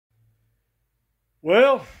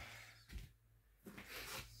Well,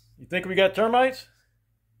 you think we got termites?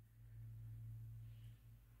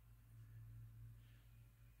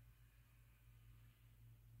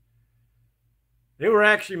 They were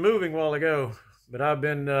actually moving a while ago, but I've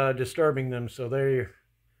been disturbing them, so they're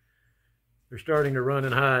starting to run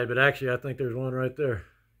and hide. But actually, I think there's one right there.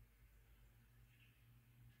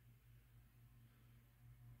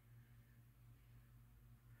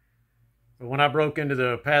 But when I broke into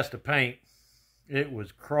the past the paint, it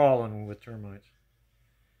was crawling with termites.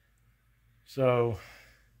 So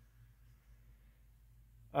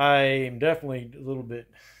I am definitely a little bit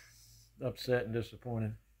upset and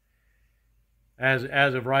disappointed. As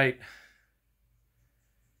of right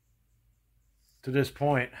to this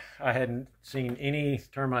point, I hadn't seen any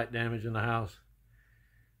termite damage in the house.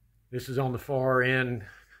 This is on the far end,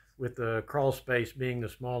 with the crawl space being the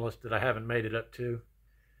smallest that I haven't made it up to.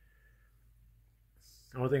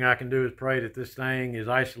 The only thing I can do is pray that this thing is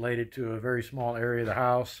isolated to a very small area of the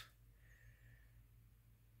house,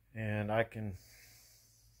 and I can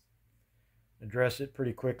address it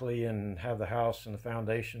pretty quickly and have the house and the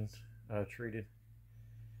foundation treated.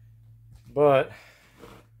 But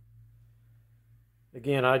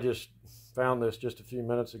again, I just found this just a few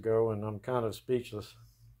minutes ago and I'm kind of speechless.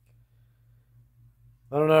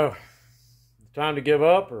 I don't know, time to give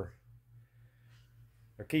up or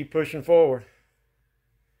keep pushing forward.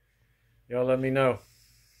 Y'all let me know.